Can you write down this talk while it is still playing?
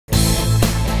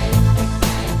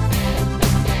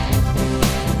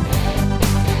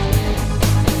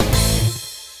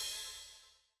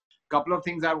couple of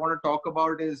things I want to talk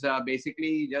about is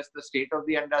basically just the state of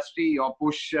the industry, your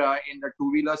push in the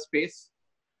two-wheeler space.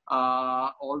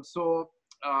 Also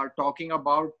talking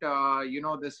about,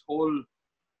 this whole,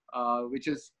 which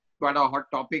is quite a hot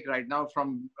topic right now,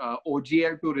 from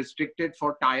OGL to restricted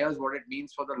for tires, what it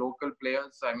means for the local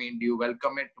players. I mean, do you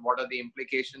welcome it? What are the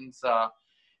implications?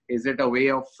 Is it a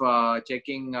way of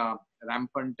checking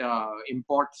rampant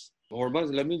imports?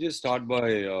 Hormazd, let me just start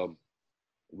by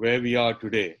where we are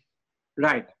today.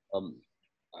 Right.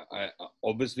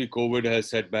 Obviously, COVID has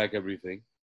set back everything.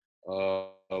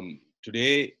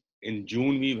 Today, in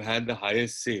June, we've had the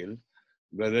highest sale.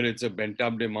 Whether it's a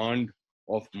pent-up demand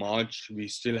of March, we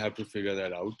still have to figure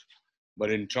that out.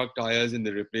 But in truck tires, in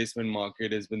the replacement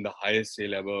market, has been the highest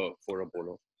sale ever for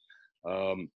Apollo.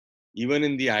 Even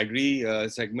in the agri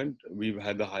segment, we've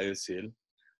had the highest sale.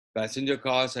 Passenger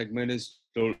car segment is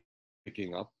still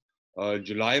picking up.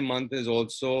 July month is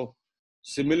also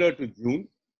similar to June.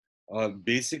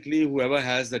 Basically, whoever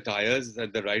has the tires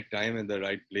at the right time and the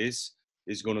right place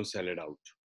is going to sell it out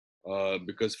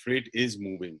because freight is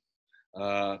moving.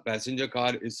 Passenger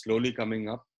car is slowly coming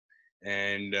up,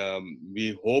 and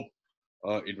we hope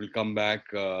it will come back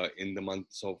in the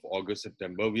months of August,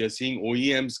 September. We are seeing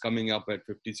OEMs coming up at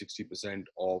 50-60%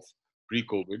 of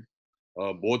pre-COVID,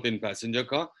 both in passenger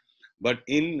car. But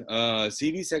in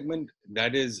CV segment,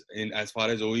 that is, as far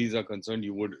as OEs are concerned,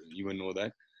 you would even know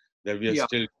that we are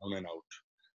still down and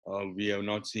out. We are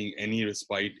not seeing any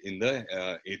respite in the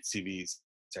HCV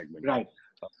segment. Right.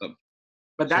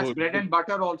 But that's bread and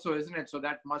butter also, isn't it? So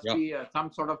that must be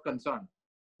some sort of concern.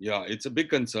 Yeah, it's a big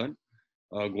concern.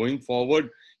 Going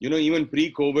forward, even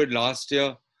pre-COVID last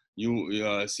year,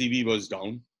 CV was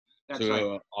down. That's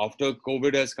right. After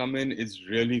COVID has come in, it's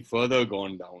really further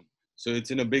gone down. So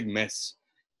it's in a big mess.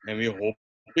 And we're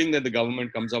hoping that the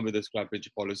government comes up with a scrappage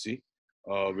policy,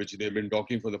 which they've been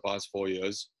talking for the past 4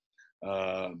 years.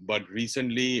 But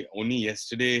recently, only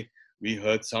yesterday, we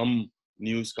heard some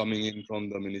news coming in from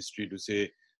the ministry to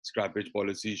say scrappage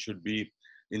policy should be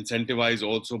incentivized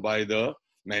also by the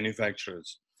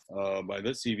manufacturers, by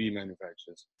the CV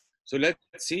manufacturers. So let's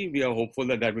see. We are hopeful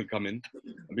that that will come in,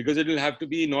 because it will have to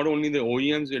be not only the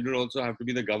OEMs, it will also have to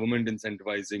be the government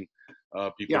incentivizing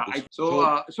people.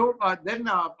 Yeah. Then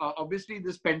obviously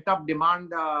this pent-up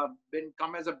demand been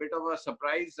come as a bit of a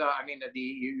surprise. I mean,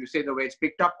 you say the way it's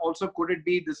picked up. Also, could it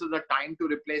be this is the time to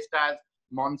replace tires?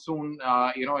 Monsoon,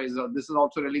 this is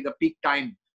also really the peak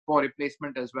time for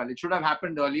replacement as well. It should have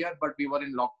happened earlier, but we were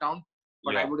in lockdown.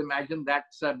 But I would imagine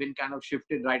that's been kind of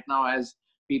shifted right now as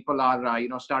people are,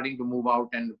 starting to move out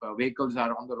and vehicles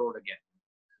are on the road again.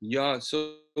 Yeah,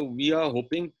 so we are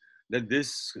hoping that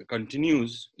this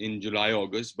continues in July,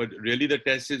 August, but really the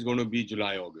test is going to be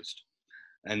July, August.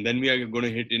 And then we are going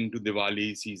to hit into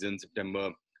Diwali season,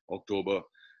 September, October.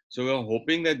 So we're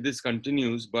hoping that this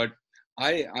continues, but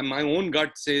my own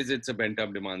gut says it's a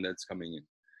pent-up demand that's coming in.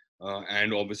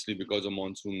 And obviously because of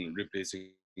monsoon replacing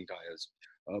tires.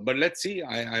 But let's see,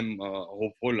 I'm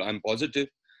hopeful, I'm positive.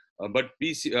 But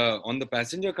on the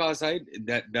passenger car side,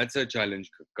 that's a challenge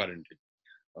currently.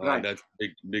 Right. That's a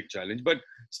big challenge. But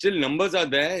still, numbers are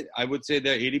there. I would say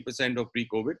they're 80% of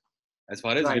pre-COVID as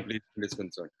far as replacement is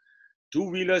concerned.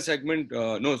 Two-wheeler segment,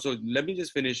 so let me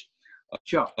just finish.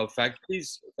 Sure.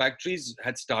 Factories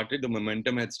had started, the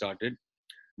momentum had started.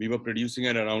 We were producing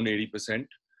at around 80%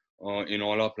 in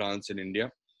all our plants in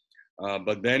India.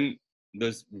 But then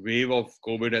this wave of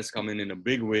COVID has come in a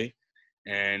big way,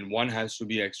 and one has to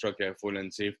be extra careful,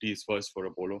 and safety is first for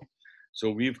Apollo. So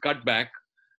we've cut back,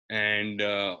 and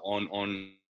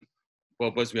on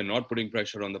purpose, we are not putting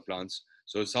pressure on the plants.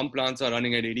 So some plants are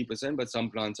running at 80%, but some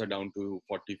plants are down to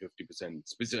 40-50%.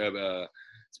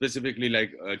 Specifically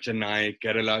like Chennai,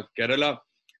 Kerala. Kerala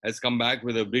has come back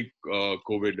with a big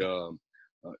COVID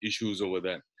issues over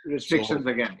there. Restrictions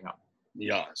again, yeah.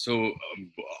 Yeah, so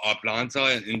our plants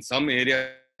are in some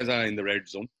areas are in the red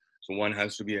zone. So one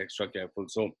has to be extra careful.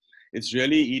 So it's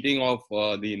really eating off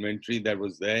the inventory that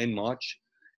was there in March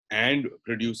and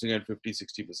producing at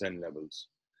 50-60% levels.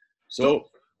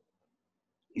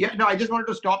 I just wanted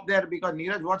to stop there because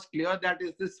Neeraj, what's clear that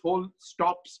is this whole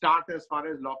stop-start as far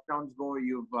as lockdowns go.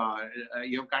 You've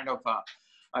kind of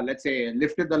let's say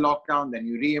lifted the lockdown, then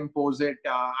you reimpose it.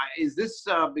 Is this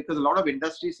because a lot of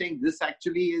industry saying this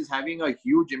actually is having a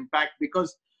huge impact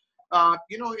because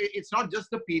it's not just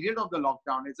the period of the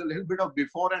lockdown; it's a little bit of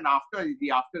before and after.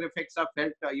 The after effects are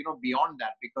felt beyond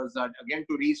that because again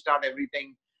to restart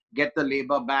everything, get the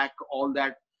labor back, all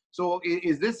that. So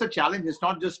is this a challenge? It's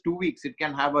not just 2 weeks. It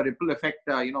can have a ripple effect,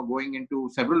 going into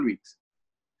several weeks.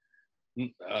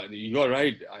 You're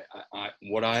right.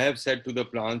 What I have said to the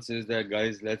plants is that,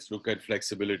 guys, let's look at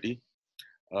flexibility,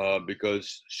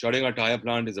 because shutting a tire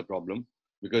plant is a problem,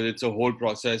 because it's a whole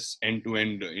process,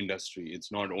 end-to-end industry.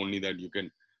 It's not only that you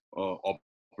can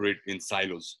operate in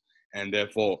silos, and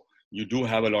therefore you do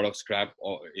have a lot of scrap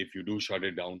if you do shut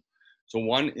it down. So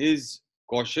one is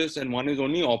cautious and one is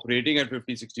only operating at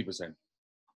 50-60%.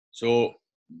 So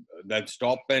that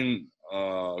stop and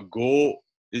go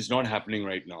is not happening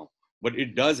right now, but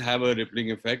it does have a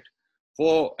rippling effect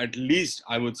for at least,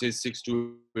 I would say, 6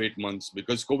 to 8 months,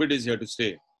 because COVID is here to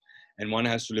stay and one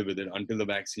has to live with it until the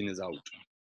vaccine is out.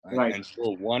 Right. And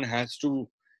so one has to,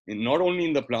 not only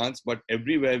in the plants, but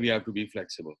everywhere we have to be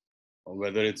flexible,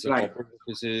 whether it's a Right. corporate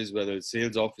offices, whether it's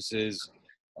sales offices.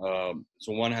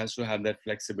 So one has to have that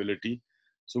flexibility.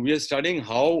 So we are studying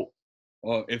how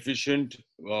efficient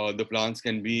the plants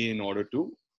can be in order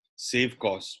to save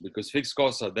costs, because fixed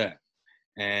costs are there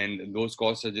and those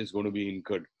costs are just going to be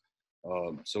incurred.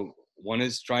 So one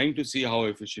is trying to see how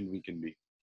efficient we can be.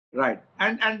 Right.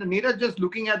 And Neeraj, just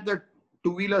looking at the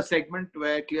two-wheeler segment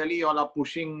where clearly you all are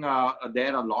pushing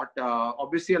there a lot.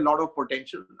 Obviously, a lot of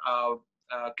potential.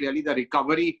 Clearly, the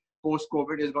recovery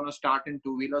post-COVID is going to start in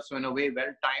two-wheelers, so in a way,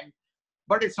 well-timed.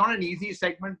 But it's not an easy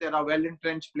segment. There are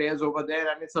well-entrenched players over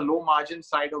there, and it's a low-margin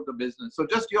side of the business. So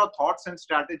just your thoughts and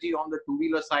strategy on the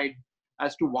two-wheeler side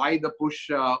as to why the push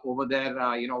over there,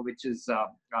 which is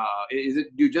it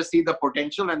you just see the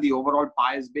potential and the overall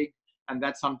pie is big, and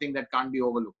that's something that can't be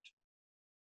overlooked.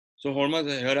 So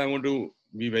Hormazd, here I want to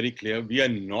be very clear. We are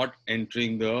not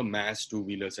entering the mass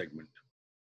two-wheeler segment.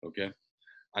 Okay.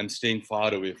 I'm staying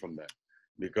far away from that,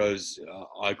 because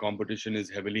our competition is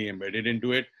heavily embedded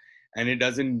into it and it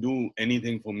doesn't do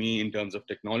anything for me in terms of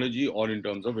technology or in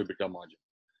terms of EBITDA margin.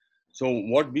 So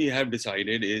what we have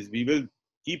decided is we will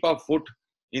keep our foot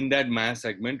in that mass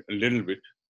segment a little bit,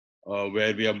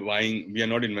 where we are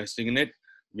not investing in it.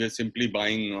 We are simply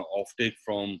buying offtake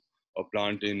from a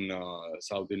plant in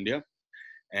South India,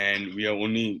 and we are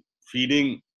only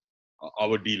feeding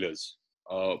our dealers.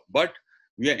 But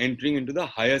we are entering into the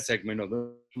higher segment of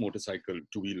the motorcycle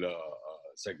two-wheeler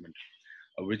segment,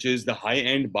 which is the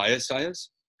high-end bias tires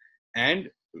and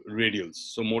radials.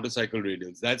 So motorcycle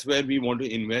radials. That's where we want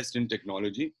to invest in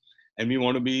technology, and we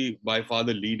want to be by far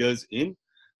the leaders in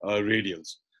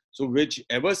radials. So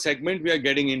whichever segment we are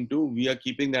getting into, we are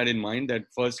keeping that in mind, that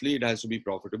firstly, it has to be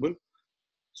profitable.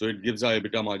 So it gives our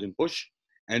EBITDA margin push.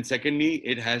 And secondly,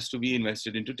 it has to be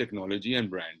invested into technology and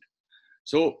brand.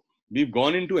 So we've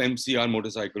gone into MCR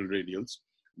motorcycle radials.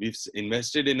 We've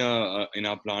invested in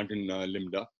our plant in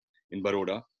Limda, in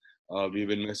Baroda. We've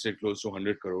invested close to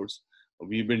 100 crores.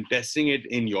 We've been testing it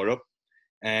in Europe,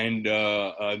 and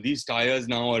these tires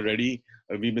now are ready.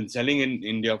 We've been selling in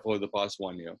India for the past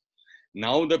 1 year.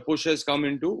 Now the push has come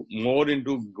into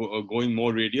going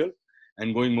more radial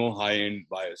and going more high-end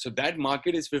buyers. So that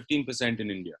market is 15%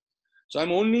 in India. So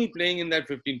I'm only playing in that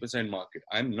 15% market.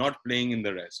 I'm not playing in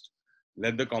the rest.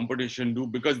 Let the competition do,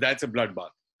 because that's a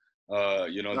bloodbath.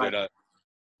 Right.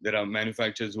 There are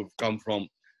manufacturers who've come from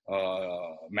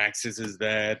Maxis is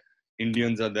there,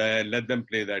 Indians are there. Let them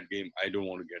play that game. I don't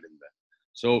want to get in there.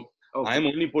 So okay. I'm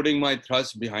only putting my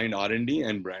thrust behind R&D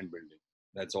and brand building.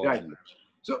 That's all. Right.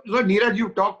 So Neeraj, you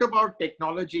talked about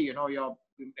technology. You're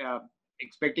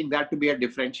expecting that to be a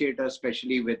differentiator,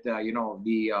 especially with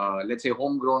let's say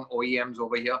homegrown OEMs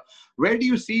over here. Where do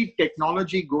you see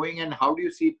technology going, and how do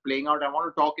you see it playing out? I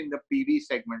want to talk in the PV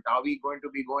segment. Are we going to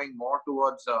be going more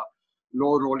towards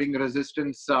low rolling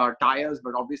resistance tires?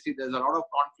 But obviously, there's a lot of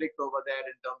conflict over there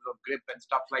in terms of grip and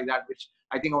stuff like that, which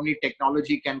I think only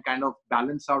technology can kind of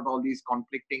balance out all these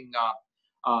conflicting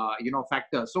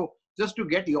factors. So just to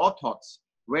get your thoughts,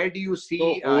 where do you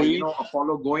see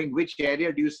Apollo going? Which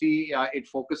area do you see it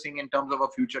focusing in terms of a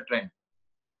future trend?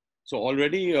 So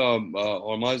already,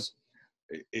 Hormazd,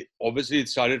 obviously it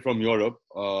started from Europe.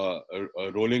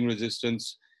 Rolling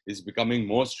resistance is becoming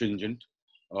more stringent,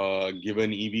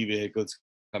 given EV vehicles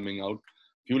coming out.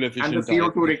 Fuel efficient. And the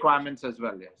CO2 requirements as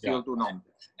well. Yeah. CO2 norms.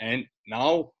 And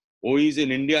now OEs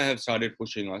in India have started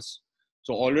pushing us.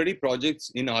 So already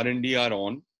projects in R&D are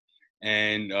on,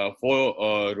 and for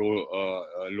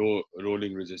low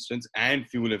rolling resistance and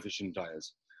fuel efficient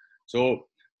tires. So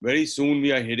very soon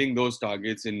we are hitting those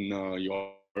targets in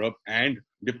Europe and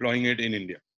deploying it in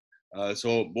India.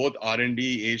 So both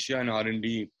R&D Asia and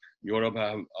R&D Europe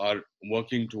are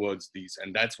working towards these,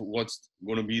 and that's what's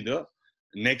going to be the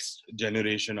next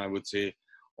generation, I would say,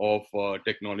 of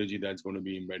technology that's going to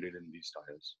be embedded in these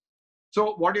tires.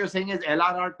 So what you're saying is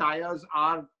LRR tires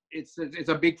are it's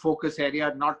a big focus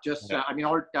area. Not just Yeah. I mean,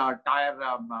 all tire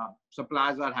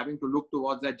suppliers are having to look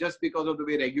towards that just because of the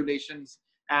way regulations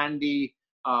and the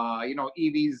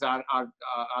EVs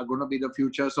are going to be the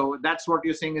future. So that's what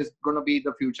you're saying is going to be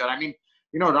the future. I mean,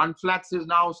 run flats is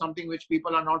now something which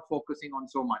people are not focusing on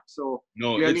so much. So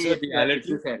No, clearly, it's a it's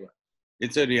reality. this area.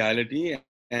 It's a reality,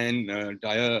 and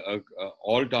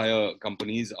all tire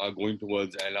companies are going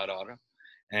towards LRR,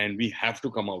 and we have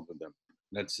to come out with them.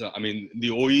 That's I mean,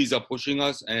 the OEs are pushing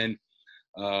us, and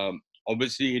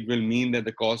obviously it will mean that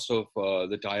the cost of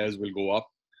the tires will go up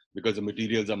because the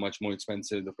materials are much more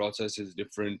expensive. The process is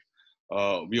different.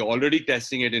 We're already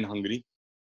testing it in Hungary.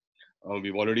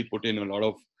 We've already put in a lot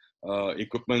of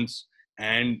equipments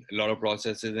and a lot of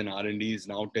processes, and R&D is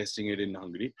now testing it in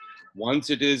Hungary. Once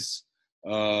it is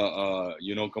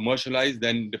commercialized,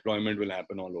 then deployment will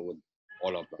happen all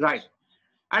our plants. Right.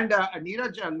 And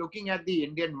Neeraj, looking at the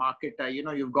Indian market,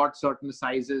 you've got certain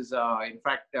sizes. In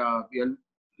fact, you're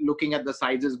looking at the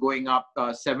sizes going up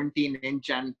 17-inch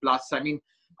and plus. I mean,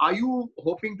 are you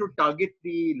hoping to target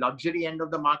the luxury end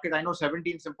of the market? I know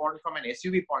 17 is important from an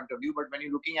SUV point of view, but when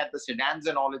you're looking at the sedans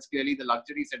and all, it's clearly the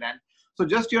luxury sedan. So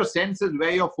just your sense is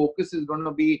where your focus is going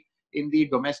to be in the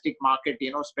domestic market,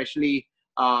 especially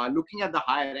looking at the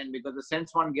higher end, because the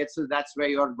sense one gets is that's where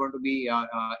you're going to be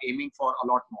aiming for a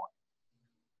lot more.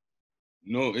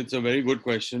 No, it's a very good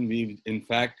question. In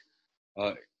fact,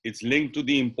 it's linked to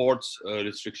the imports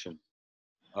restriction.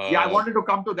 Yeah, I wanted to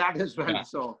come to that as well. Yeah.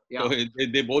 So, yeah. So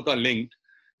they both are linked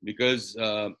because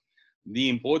the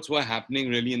imports were happening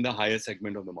really in the higher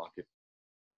segment of the market,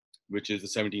 which is the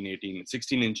 17, 18,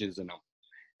 16 inches and up.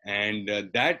 And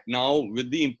that now with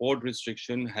the import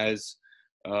restriction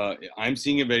I'm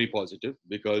seeing it very positive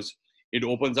because it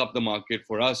opens up the market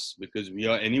for us because we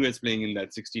are anyways playing in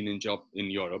that 16-inch up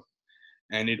in Europe.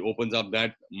 And it opens up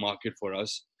that market for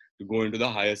us to go into the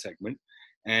higher segment.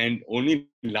 And only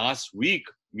last week,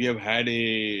 we have had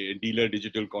a dealer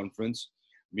digital conference.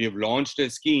 We have launched a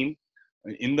scheme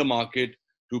in the market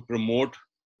to promote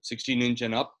 16-inch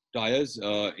and up tires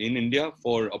in India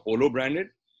for Apollo branded.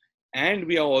 And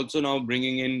we are also now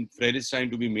bringing in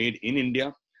Vredestein to be made in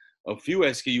India, a few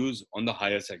SKUs on the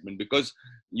higher segment. Because,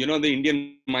 the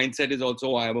Indian mindset is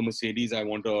also, I have a Mercedes, I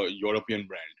want a European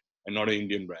brand and not an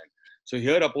Indian brand. So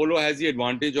here Apollo has the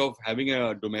advantage of having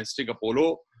a domestic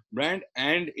Apollo brand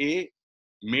and a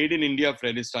made in India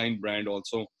Vredestein brand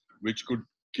also, which could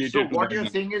cater so to what that. You're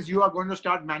saying is you are going to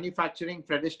start manufacturing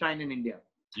Vredestein in India?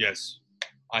 Yes,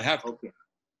 I have to. Okay.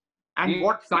 And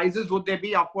what sizes would they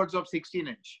be upwards of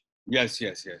 16-inch? Yes.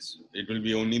 It will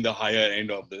be only the higher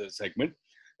end of the segment,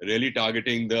 really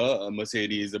targeting the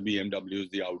Mercedes, the BMWs,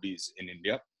 the Audis in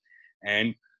India.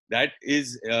 And that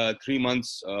is 3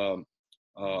 months.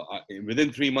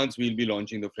 Within 3 months, we'll be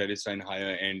launching the Vredestein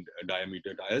higher end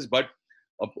diameter tires. But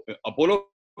Apollo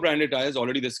branded tires,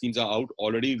 already the schemes are out.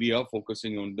 Already we are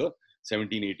focusing on the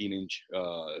 17, 18-inch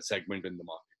segment in the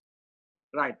market.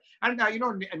 Right. And,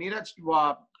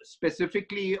 Neeraj,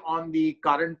 specifically on the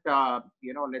current,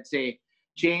 let's say,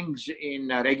 change in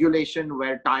regulation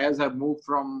where tires have moved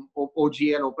from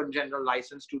OGL, Open General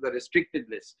License, to the restricted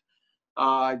list.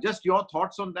 Just your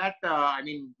thoughts on that. I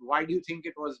mean, why do you think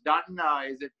it was done?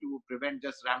 Is it to prevent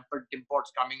just rampant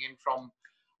imports coming in from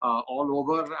all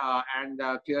over? And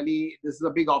clearly, this is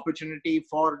a big opportunity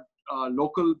for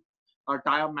local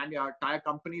tire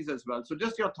companies as well. So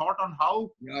just your thought on how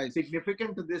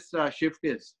significant this shift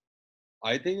is.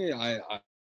 I think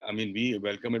I mean, we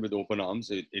welcome it with open arms.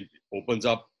 It opens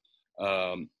up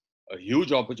a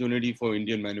huge opportunity for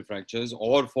Indian manufacturers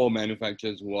or for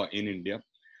manufacturers who are in India.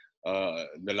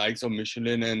 The likes of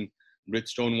Michelin and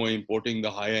Bridgestone were importing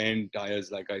the higher end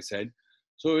tires, like I said.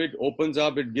 So it opens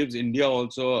up, it gives India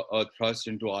also a thrust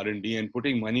into R&D and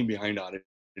putting money behind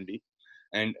R&D.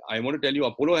 And I want to tell you,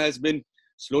 Apollo has been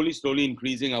slowly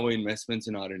increasing our investments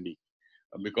in R&D.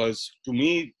 Because to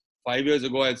me, 5 years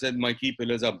ago, I said my key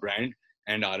pillars are brand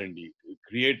and R&D.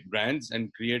 Create brands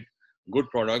and create good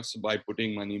products by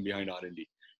putting money behind R&D.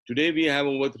 Today, we have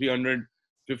over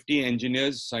 350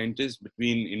 engineers, scientists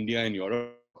between India and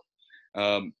Europe.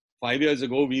 5 years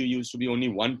ago, we used to be only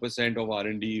 1% of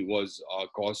R&D was our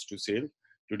cost to sale.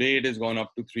 Today, it has gone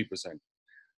up to 3%.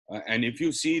 And if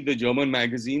you see the German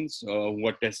magazines who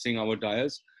are testing our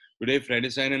tires, today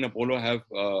Vredestein and Apollo have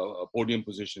podium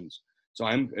positions. So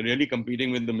I'm really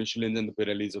competing with the Michelins and the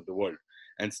Pirellis of the world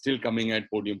and still coming at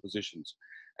podium positions.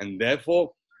 And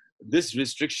therefore, this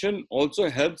restriction also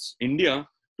helps India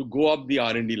to go up the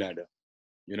R&D ladder.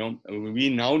 We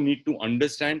now need to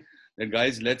understand that,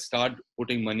 guys, let's start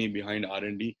putting money behind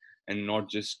R&D and not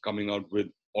just coming out with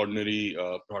ordinary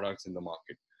products in the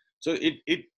market. So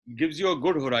it gives you a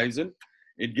good horizon.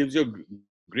 It gives you a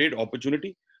great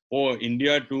opportunity for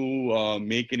India to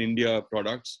make in India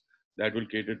products that will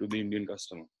cater to the Indian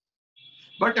customer.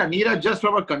 But Neeraj, just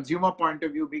from a consumer point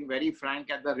of view, being very frank,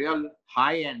 at the real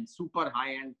high end, super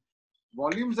high end,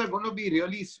 volumes are going to be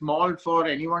really small for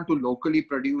anyone to locally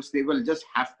produce. They will just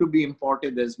have to be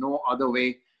imported. There's no other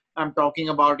way. I'm talking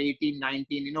about 18,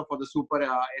 19, for the super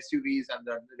SUVs and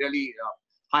the really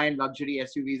high-end luxury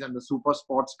SUVs and the super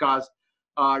sports cars.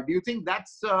 Do you think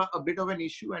that's a bit of an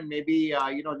issue? And maybe,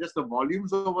 just the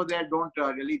volumes over there don't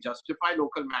really justify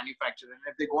local manufacturing.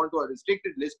 And if they go into a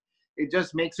restricted list, it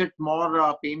just makes it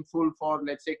more painful for,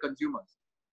 let's say, consumers.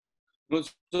 No,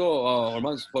 so,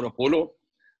 Hormazd, for Apollo,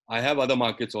 I have other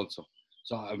markets also.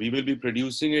 So we will be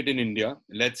producing it in India.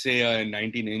 Let's say a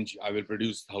 19-inch, I will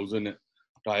produce 1,000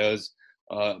 tires.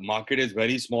 Market is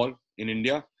very small in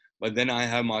India, but then I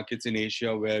have markets in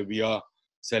Asia where we are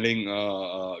selling.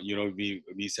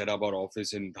 We set up our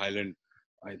office in Thailand,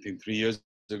 I think 3 years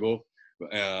ago.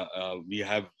 We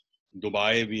have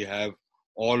Dubai, we have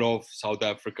all of South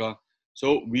Africa.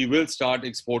 So we will start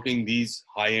exporting these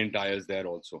high-end tires there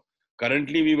also.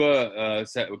 Currently, we are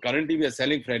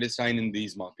selling Vredestein in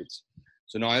these markets.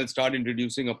 So now I'll start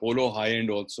introducing Apollo high-end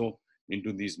also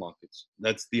into these markets.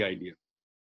 That's the idea.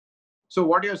 So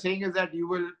what you're saying is that you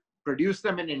will produce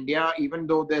them in India, even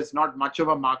though there's not much of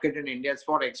a market in India. It's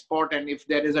for export. And if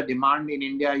there is a demand in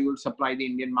India, you'll supply the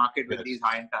Indian market with these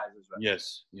high-end tires as well.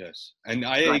 Yes. And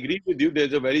I agree with you.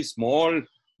 There's a very small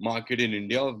market in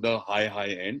India of the high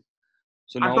end.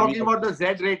 So I'm talking about the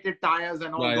Z-rated tires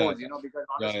and all those, because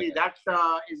honestly, that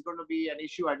is going to be an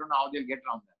issue. I don't know how they'll get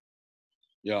around that.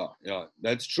 Yeah,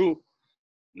 that's true.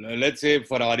 Let's say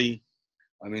Ferrari,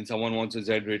 someone wants a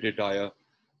Z-rated tire.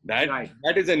 That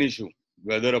is an issue.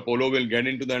 Whether Apollo will get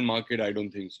into that market, I don't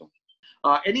think so.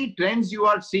 Any trends you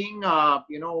are seeing,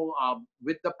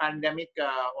 with the pandemic,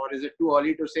 or is it too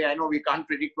early to say? I know we can't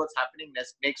predict what's happening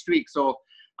next week, so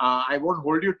I won't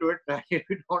hold you to it if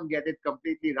you don't get it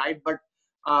completely right. But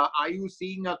are you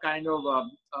seeing a kind of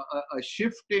a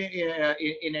shift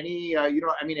in any,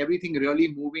 everything really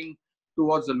moving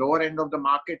towards the lower end of the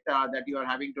market that you are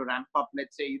having to ramp up?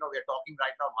 Let's say, we're talking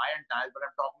right now high-end tires, but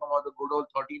I'm talking about the good old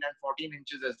 13 and 14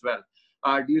 inches as well.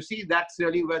 Do you see that's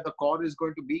really where the core is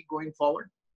going to be going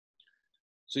forward?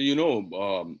 So,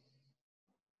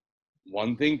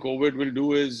 one thing COVID will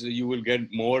do is you will get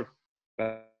more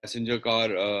passenger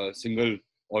car, single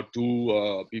or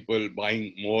two people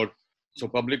buying more. So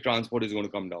public transport is going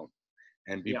to come down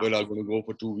and people are going to go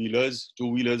for two-wheelers.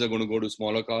 Two-wheelers are going to go to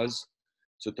smaller cars.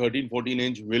 So 13, 14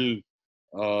 inch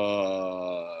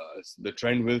the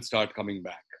trend will start coming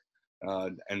back.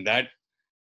 And that,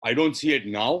 I don't see it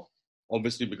now,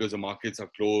 obviously, because the markets are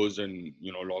closed and,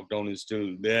 lockdown is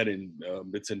still there in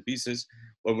bits and pieces.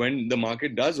 But when the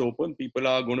market does open, people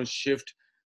are going to shift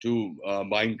to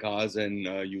buying cars and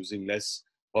using less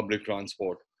public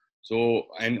transport. So,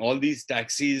 and all these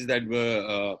taxis that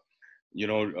were,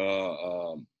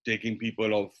 taking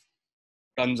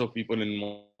tons of people in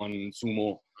one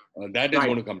sumo, that is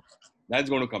going to come. That's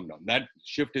going to come down. That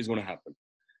shift is going to happen.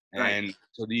 And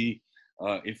so the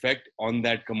effect on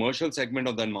that commercial segment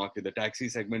of that market, the taxi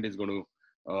segment, is going to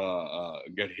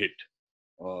get hit.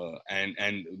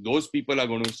 And those people are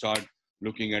going to start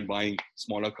looking at buying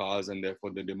smaller cars, and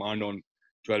therefore the demand on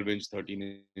 12-inch,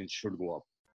 13-inch should go up.